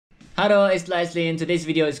Harō, it's Lieslynne. Today's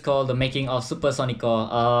video is called the making of Super Sonico.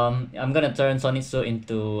 I'm gonna turn Sonico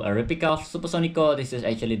into a replica of Super Sonico. This is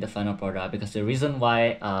actually the final product because the reason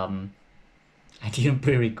why I didn't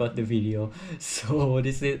pre-record the video, so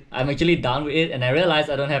I'm actually done with it, and I realized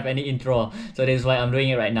I don't have any intro, so this is why I'm doing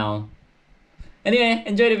it right now. Anyway,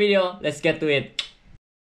 enjoy the video. Let's get to it.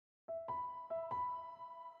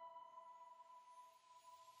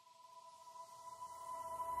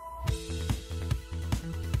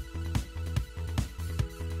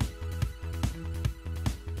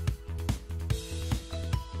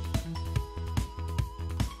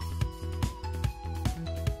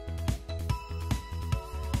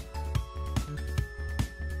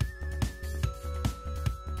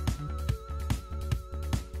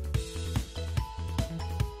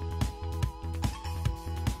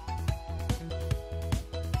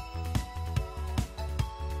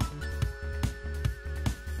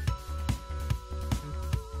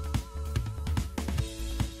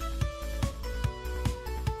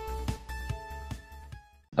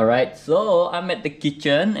 Alright, so I'm at the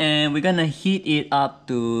kitchen and we're gonna heat it up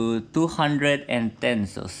to 210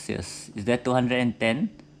 Celsius. Is that 210?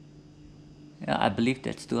 Yeah, I believe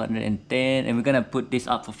that's 210, and we're gonna put this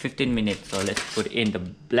up for 15 minutes. So let's put in the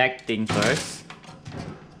black thing first.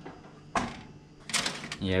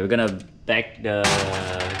 Yeah, we're gonna bake the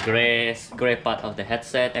gray part of the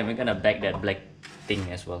headset, and we're gonna bake that black thing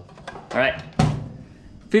as well. Alright,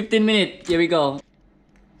 15 minutes, here we go.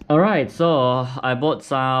 Alright, so I bought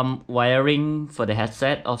some wiring for the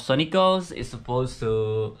headset of Sonico's. It's supposed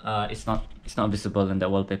to it's not visible in the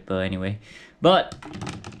wallpaper anyway. But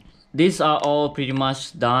these are all pretty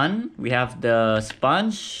much done. We have the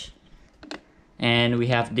sponge, and we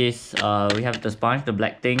have this we have the sponge, the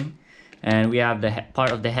black thing, and we have the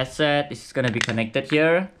part of the headset. This is gonna be connected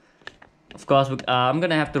here. Of course, I'm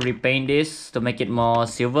gonna have to repaint this to make it more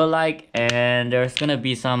silver-like, and there's gonna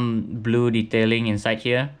be some blue detailing inside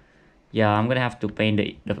here. Yeah, I'm gonna have to paint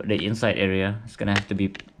the inside area. It's gonna have to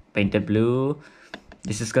be painted blue.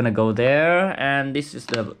 This is gonna go there, and this is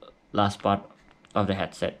the last part of the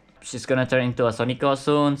headset. She's gonna turn into a Sonico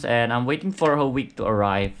soon, and I'm waiting for her wig to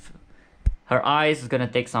arrive. Her eyes is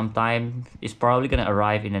gonna take some time. It's probably gonna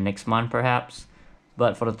arrive in the next month perhaps.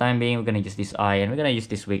 But for the time being, we're gonna use this eye, and we're gonna use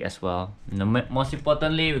this wig as well. Most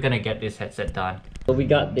importantly, we're gonna get this headset done. So we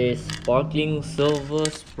got this sparkling silver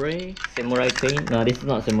spray, samurai paint. No, this is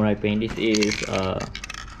not samurai paint. This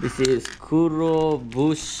is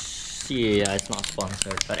Kurobushi. Yeah, it's not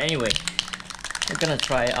sponsored. But anyway, we're gonna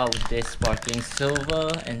try it out with this sparkling silver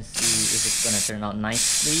and see if it's gonna turn out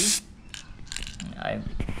nicely. I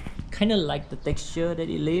kind of like the texture that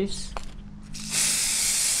it leaves.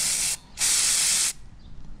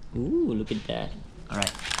 Ooh, look at that.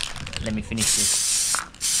 Alright, let me finish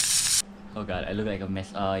this. Oh god, I look like a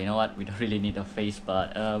mess. You know what? We don't really need a face,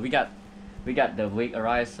 but we got the wig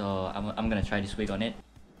arrived, so I'm gonna try this wig on it.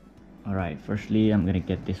 Alright, firstly I'm gonna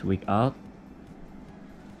get this wig out.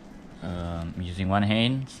 I'm using one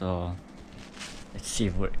hand, so let's see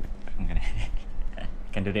if I'm gonna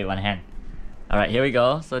can do that one hand. Alright, here we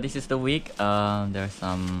go. So this is the wig. There's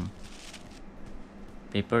some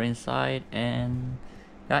paper inside, and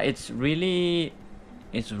yeah, it's really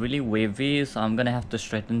wavy, so I'm gonna have to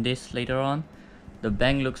straighten this later on. The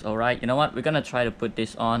bang looks alright. You know what? We're gonna try to put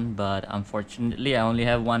this on, but unfortunately I only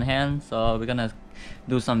have one hand, so we're gonna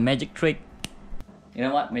do some magic trick. You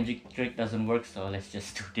know what? Magic trick doesn't work, so let's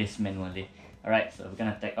just do this manually. Alright, so we're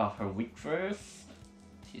gonna take off her wig first.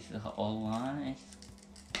 This is the old one.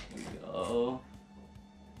 Here we go.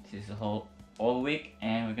 This is the whole old wig,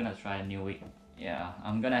 and we're gonna try a new wig. Yeah,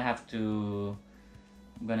 I'm gonna have to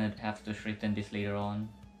straighten this later on,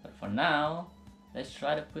 but for now let's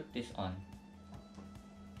try to put this on.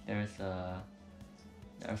 There's a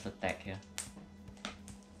tag here.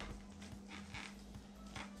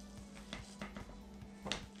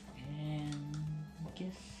 And I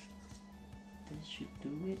guess this should do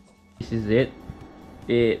it. This is it.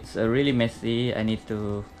 It's really messy. I need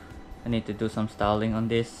to do some styling on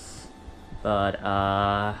this, but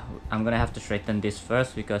I'm gonna have to straighten this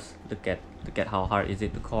first because look at how hard is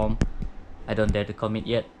it to comb. I don't dare to comb it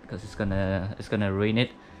yet because it's gonna ruin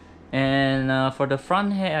it. And for the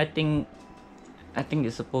front hair, I think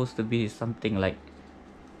it's supposed to be something like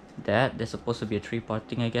that. There's supposed to be a three-part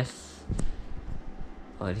thing, I guess.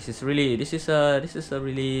 Oh, this is a really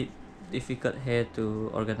difficult hair to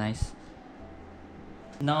organize.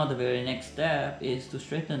 Now the very next step is to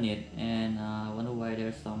straighten it, and I wonder why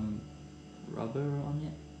there's some rubber on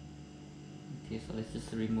it. Okay, so let's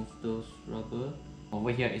just remove those rubber.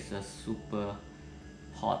 Over here is a super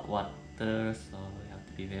hot water, so we have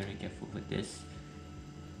to be very careful with this.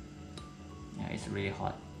 it's really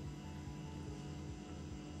hot.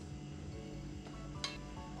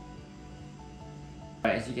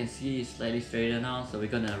 Alright, as you can see, it's slightly straighter now, so we're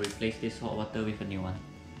gonna replace this hot water with a new one.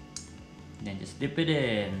 Then just dip it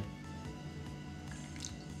in.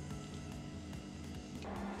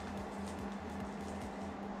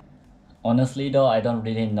 Honestly though, I don't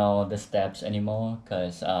really know the steps anymore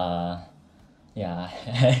because yeah,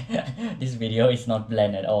 this video is not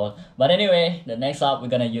planned at all. But anyway, the next up we're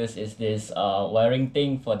gonna use is this wiring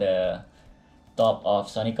thing for the top of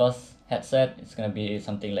Sonico's headset. It's gonna be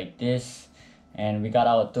something like this. And we got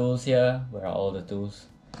our tools here. Where are all the tools?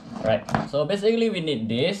 Right, so basically we need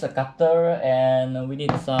this, a cutter, and we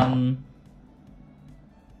need something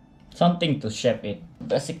to shape it.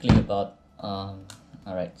 Basically about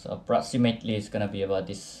alright, so approximately it's gonna be about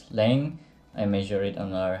this length. I measure it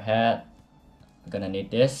on our head. We're gonna need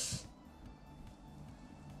this.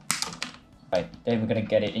 Right, then we're gonna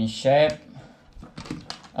get it in shape.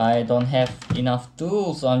 I don't have enough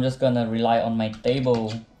tools, so I'm just gonna rely on my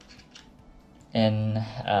table. And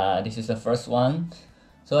this is the first one.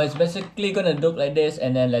 So it's basically gonna look like this,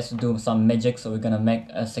 and then let's do some magic. So we're gonna make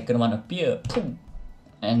a second one appear.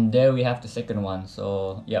 And there we have the second one.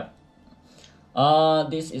 So yeah.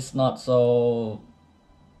 This is not so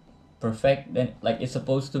perfect then like it's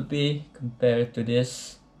supposed to be compared to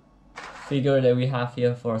this figure that we have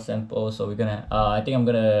here for a sample. So we're gonna I think I'm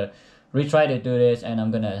gonna retry to do this, and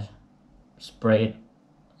I'm gonna spray it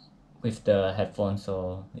with the headphones.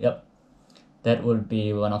 So yep, that will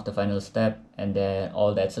be one of the final step, and then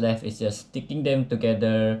all that's left is just sticking them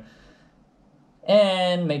together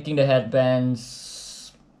and making the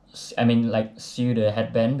headbands. I mean, like, sew the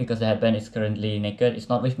headband, because the headband is currently naked. It's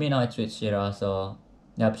not with me now, it's with Shira. So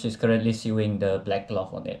yep, she's currently sewing the black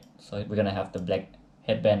cloth on it. So we're gonna have the black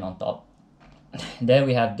headband on top. Then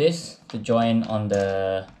we have this to join on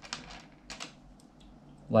the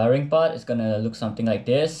wiring part. It's gonna look something like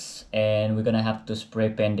this, and we're gonna have to spray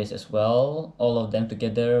paint this as well, all of them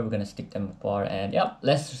together. We're gonna stick them apart, and yep,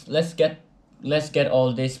 let's get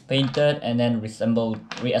all this painted and then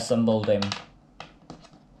reassemble them.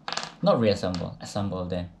 Not reassemble, assemble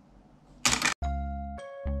them.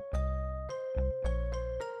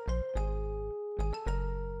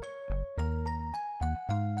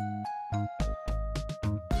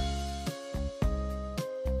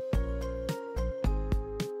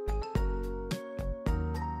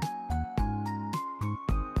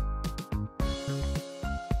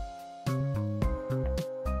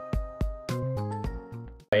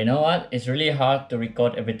 You know what? It's really hard to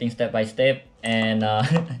record everything step by step, and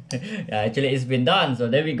yeah, actually it's been done. So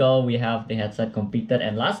there we go. We have the headset completed,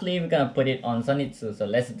 and lastly we're gonna put it on Sonico. So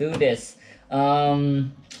let's do this. I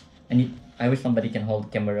wish somebody can hold the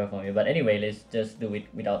camera for me, but anyway, let's just do it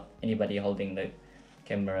without anybody holding the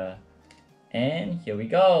camera. And here we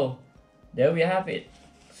go. There we have it.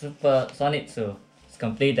 Super Sonico. It's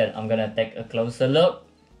completed. I'm gonna take a closer look.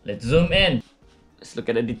 Let's zoom in. Let's look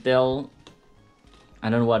at the detail. I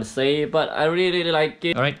don't know what to say, but I really like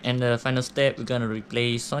it. Alright, and the final step, we're gonna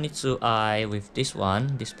replace Sonico eye with this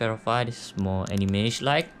one. This pair of eye. This is more anime-ish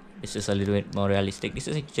like. This is a little bit more realistic. This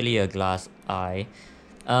is actually a glass eye.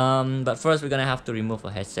 But first we're gonna have to remove her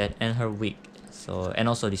headset and her wig. So, and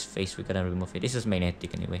also this face, we're gonna remove it. This is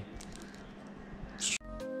magnetic anyway.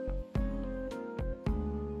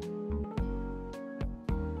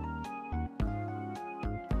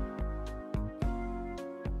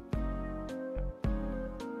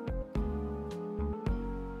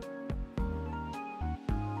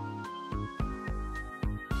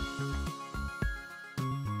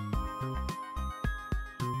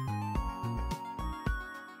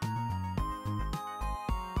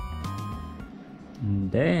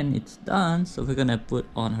 And then it's done, so we're gonna put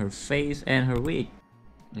on her face and her wig.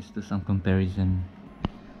 Let's do some comparison.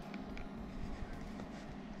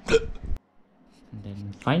 And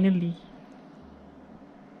then finally,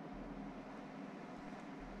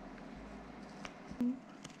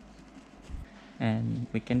 and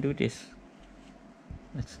we can do this.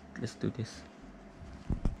 Let's do this.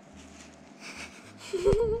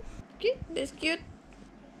 Okay, that's cute.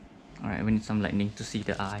 Alright, we need some lightning to see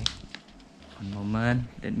the eye. One moment,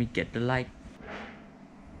 let me get the light.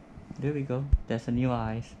 There we go, there's a new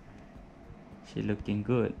eyes. She's looking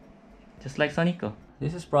good, just like Sonico.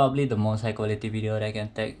 This is probably the most high quality video that I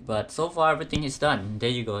can take, but so far everything is done. There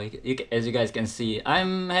you go. As you guys can see,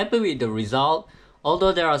 I'm happy with the result.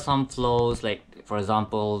 Although there are some flaws, like for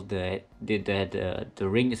example, the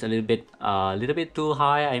ring is a little bit too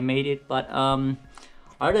high. I made it, but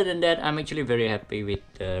other than that, I'm actually very happy with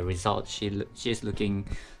the result. She's looking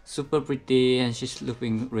super pretty, and she's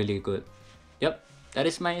looking really good. Yep, that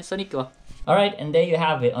is my Sonico. Alright, and there you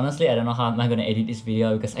have it. Honestly, I don't know how am I gonna edit this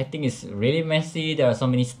video because I think it's really messy. There are so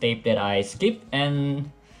many steps that I skipped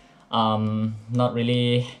and not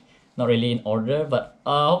really in order, but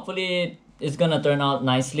hopefully it's gonna turn out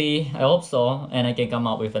nicely. I hope so, and I can come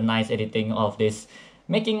up with a nice editing of this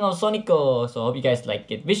making of Sonico. So I hope you guys like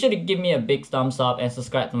it. Be sure to give me a big thumbs up and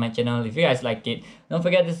subscribe to my channel if you guys like it. Don't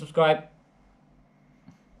forget to subscribe.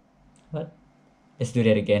 What? Let's do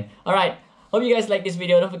that again. Alright, hope you guys like this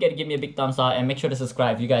video. Don't forget to give me a big thumbs up and make sure to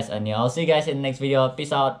subscribe if you guys are new. I'll see you guys in the next video.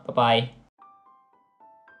 Peace out. Bye bye.